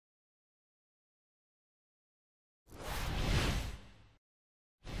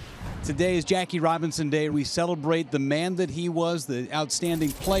Today is Jackie Robinson Day. We celebrate the man that he was, the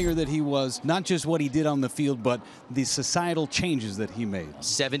outstanding player that he was, not just what he did on the field, but the societal changes that he made.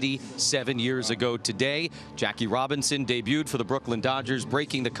 77 years ago today, Jackie Robinson debuted for the Brooklyn Dodgers,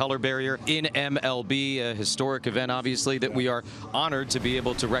 breaking the color barrier in MLB, a historic event, obviously, that we are honored to be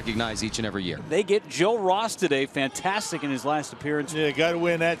able to recognize each and every year. They get Joe Ross today, fantastic in his last appearance. Yeah, got to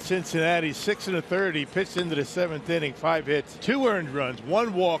win at Cincinnati. 6 1/3. He pitched into the 7th inning, 5 hits, 2 earned runs,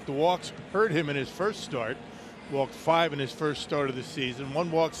 1 walk. The walks hurt him in his first start. Walked 5 in his first start of the season.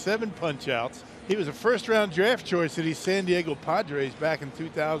 1 walk, 7 punch outs. He was a first-round draft choice of the San Diego Padres back in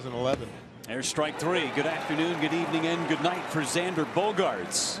 2011. There's strike 3. Good afternoon, good evening, and good night for Xander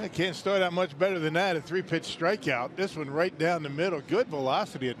Bogaerts. I can't start out much better than that. A 3-pitch strikeout. This one right down the middle. Good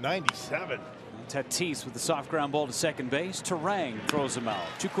velocity at 97. Tatis with the soft ground ball to second base. Turang throws him out.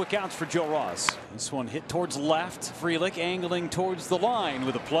 2 quick outs for Joe Ross. This one hit towards left. Frelick angling towards the line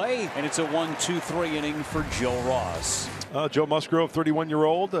with a play, and it's a 1-2-3 inning for Joe Ross. Joe Musgrove,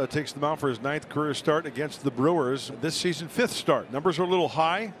 31-year-old, takes the mound for his 9th career start against the Brewers. This season, 5th start. Numbers are a little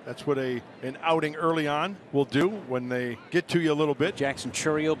high. That's what an outing early on will do when they get to you a little bit. Jackson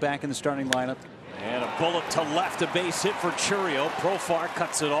Chourio back in the starting lineup. And a bullet to left, a base hit for Chourio. Profar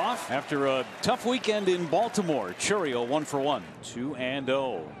cuts it off after a tough weekend in Baltimore. Chourio 1 for 1.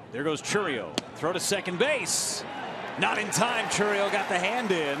 2-0. There goes Chourio. Throw to second base. Not in time. Chourio got the hand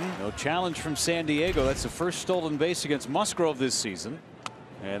in. No challenge from San Diego. That's the first stolen base against Musgrove this season.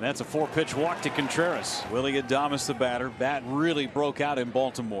 And that's a 4-pitch walk to Contreras. Willie Adames, the batter. Bat really broke out in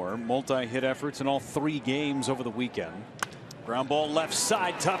Baltimore. Multi-hit efforts in all 3 games over the weekend. Ground ball left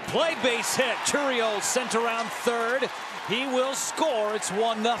side, tough play, base hit. Chourio sent around third. He will score. It's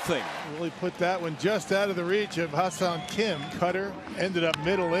 1-0. Willie put that one just out of the reach of Hassan Kim. Cutter ended up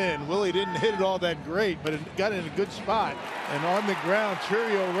middle in. Willie didn't hit it all that great, but it got in a good spot. And on the ground,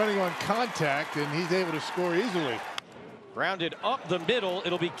 Chourio running on contact, and he's able to score easily. Grounded up the middle.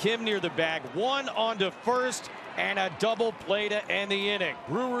 It'll be Kim near the bag. 1 onto first, and a double play to end the inning.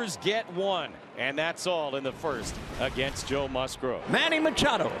 Brewers get 1. And that's all in the first against Joe Musgrove. Manny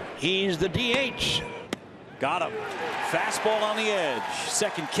Machado, he's the DH. Got him. Fastball on the edge.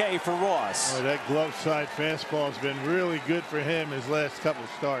 Second K for Ross. Oh, that glove side fastball has been really good for him his last couple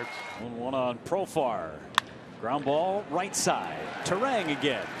starts. 1-1 on Profar. Ground ball right side. Turang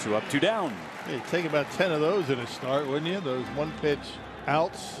again. 2 up, 2 down. Yeah, you'd take about 10 of those in a start, wouldn't you? Those 1-pitch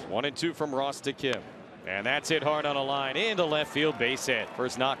outs. 1-2 from Ross to Kim. And that's hit hard on a line into left field, base hit.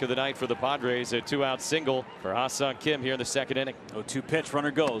 First knock of the night for the Padres. A 2-out single for Hassan Kim here in the 2nd inning. 0-2 pitch,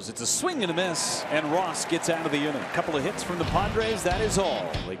 runner goes. It's a swing and a miss, and Ross gets out of the inning. A couple of hits from the Padres, that is all.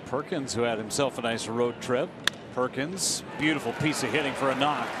 Blake Perkins, who had himself a nice road trip. Perkins, beautiful piece of hitting for a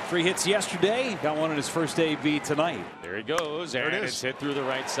knock. 3 hits yesterday, got 1 in his first AB tonight. There he goes, and it's hit through the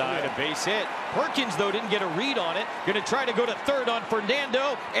right side, a base hit. Perkins, though, didn't get a read on it. Going to try to go to third on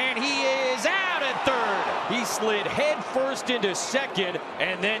Fernando, and he is out at third. He slid head first into second,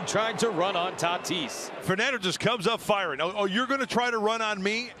 and then tried to run on Tatis. Fernando just comes up firing. Oh, you're going to try to run on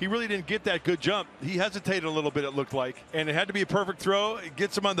me? He really didn't get that good jump. He hesitated a little bit, it looked like, and it had to be a perfect throw. It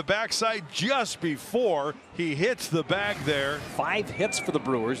gets him on the backside just before he hits the bag there. 5 hits for the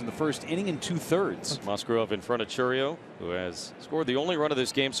Brewers in the first inning and 2/3. Musgrove in front of Chourio, who has scored the only run of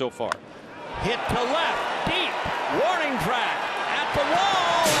this game so far. Hit to left, deep, warning track, at the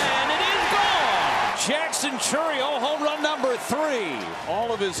wall, and it is gone. Jackson Chourio, home run number 3.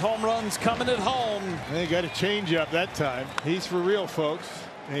 All of his home runs coming at home. They got a change up that time. He's for real, folks.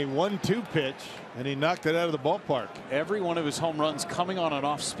 A 1-2 pitch, and he knocked it out of the ballpark. Every one of his home runs coming on an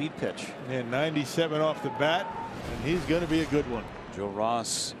off-speed pitch. And 97 off the bat, and he's going to be a good one. Joe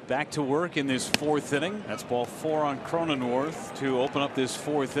Ross back to work in this 4th inning. That's ball 4 on Cronenworth to open up this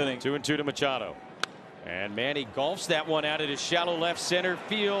 4th inning. 2-2 to Machado. And Manny golfs that one out at his shallow left center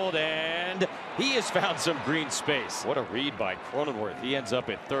field, and he has found some green space. What a read by Cronenworth. He ends up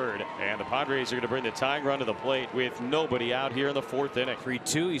at third, and the Padres are going to bring the tying run to the plate with nobody out here in the 4th inning.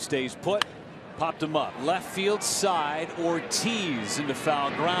 3-2. He stays put. Popped him up. Left field side. Ortiz into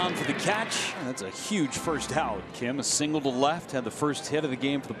foul ground for the catch. And that's a huge first out. Kim, a single to left, had the first hit of the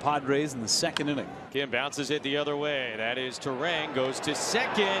game for the Padres in the 2nd inning. Kim bounces it the other way. That is Turang, goes to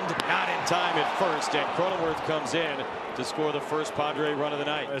second. Not in time at first, and Cronenworth comes in to score the first Padre run of the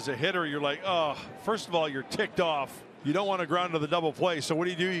night. As a hitter, you're like, oh, first of all, you're ticked off. You don't want to ground to the double play, so what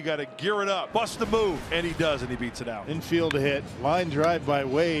do? You got to gear it up, bust the move, and he does, and he beats it out. Infield hit, line drive by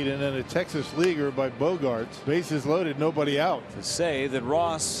Wade, and then a Texas leaguer by Bogaerts. Bases loaded, nobody out. To say that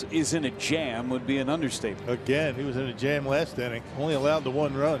Ross is in a jam would be an understatement. Again, he was in a jam last inning, only allowed the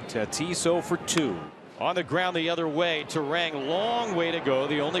 1 run. Tatis 0 for 2. On the ground the other way. Turang, long way to go.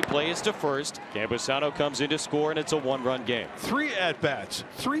 The only play is to first. Campusano comes in to score, and it's a one-run game. 3 at-bats,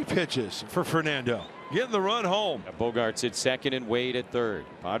 3 pitches for Fernando. Getting the run home. Bogarts at second and Wade at third.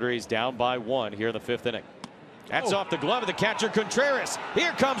 Padres down by 1 here in the 5th inning. That's off the glove of the catcher Contreras.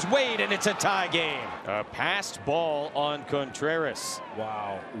 Here comes Wade, and it's a tie game. A passed ball on Contreras.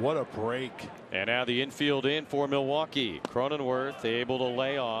 Wow, what a break. And now the infield in for Milwaukee. Cronenworth able to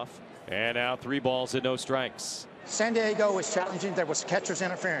lay off. And now 3 balls and no strikes. San Diego was challenging. There was catcher's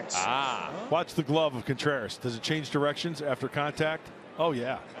interference. Watch the glove of Contreras. Does it change directions after contact? Oh,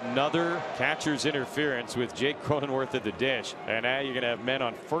 yeah. Another catcher's interference with Jake Cronenworth at the dish. And now you're going to have men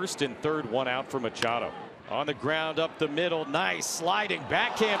on first and third, 1 out for Machado. On the ground up the middle. Nice sliding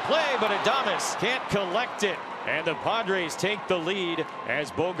backhand play, but Adames can't collect it. And the Padres take the lead as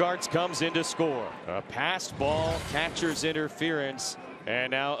Bogarts comes in to score. A passed ball, catcher's interference.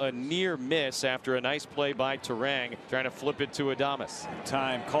 And now a near miss after a nice play by Turang, trying to flip it to Adames.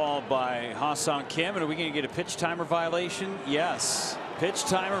 Time called by Ha-Seong Kim. And are we going to get a pitch timer violation? Yes. Pitch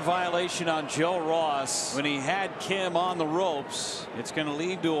timer violation on Joe Ross when he had Kim on the ropes. It's going to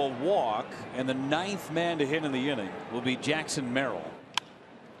lead to a walk, and the 9th man to hit in the inning will be Jackson Merrill.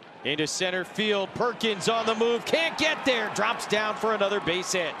 Into center field. Perkins on the move. Can't get there. Drops down for another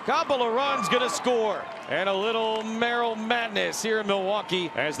base hit. Couple of runs. Going to score. And a little Merrill madness here in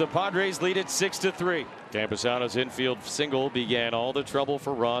Milwaukee as the Padres lead it 6-3. Campusano's infield single began all the trouble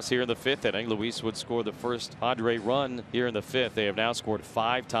for Ross here in the 5th inning. Luis would score the first Padre run here in the 5th. They have now scored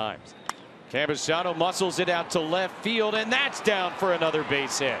 5 times. Campusano muscles it out to left field, and that's down for another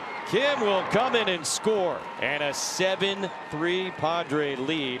base hit. Kim will come in and score, and a 7-3 Padre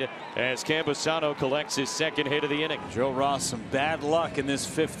lead as Campusano collects his 2nd hit of the inning. Joe Ross, some bad luck in this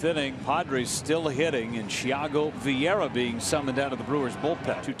 5th inning. Padres still hitting, and Thiago Vieira being summoned out of the Brewers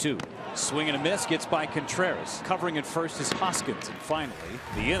bullpen. 2-2. Swing and a miss, gets by Contreras. Covering at first is Hoskins, and finally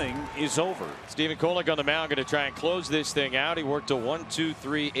the inning is over. Stephen Kolek on the mound, going to try and close this thing out. He worked a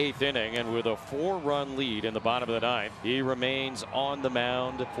 1-2-3 8th inning, and with a 4-run lead in the bottom of the 9th, he remains on the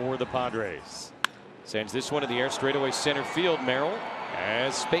mound for the Padres. Sends this one in the air straightaway center field. Merrill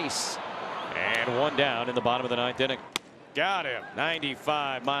has space, and 1 down in the bottom of the 9th inning. Got him.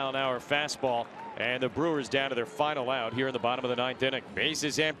 95-mile-an-hour fastball. And the Brewers down to their final out here in the bottom of the 9th inning.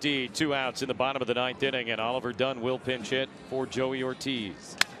 Bases empty, 2 outs in the bottom of the 9th inning, and Oliver Dunn will pinch hit for Joey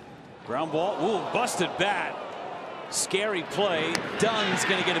Ortiz. Ground ball. Ooh, busted bat. Scary play. Dunn's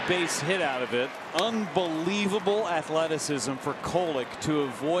going to get a base hit out of it. Unbelievable athleticism for Kolek to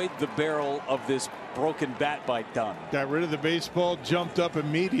avoid the barrel of this broken bat by Dunn. Got rid of the baseball, jumped up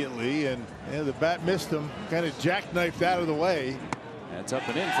immediately, and the bat missed him. Kind of jackknifed out of the way. That's up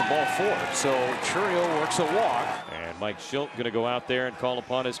and in for ball 4. So Churio works a walk. And Mike Schilt going to go out there and call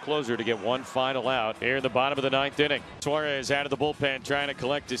upon his closer to get 1 final out here in the bottom of the 9th inning. Suarez out of the bullpen trying to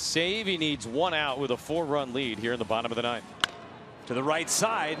collect his save. He needs 1 out with a 4-run lead here in the bottom of the 9th. To the right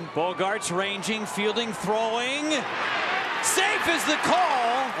side. Bogarts ranging, fielding, throwing. Safe is the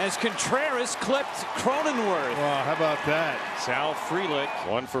call as Contreras clipped Cronenworth. Wow, how about that? Sal Frelick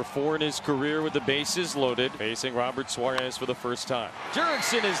 1 for 4 in his career with the bases loaded, facing Robert Suarez for the first time.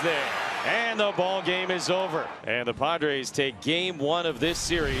 Jurickson is there, and the ball game is over. And the Padres take game 1 of this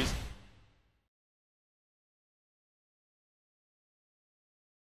series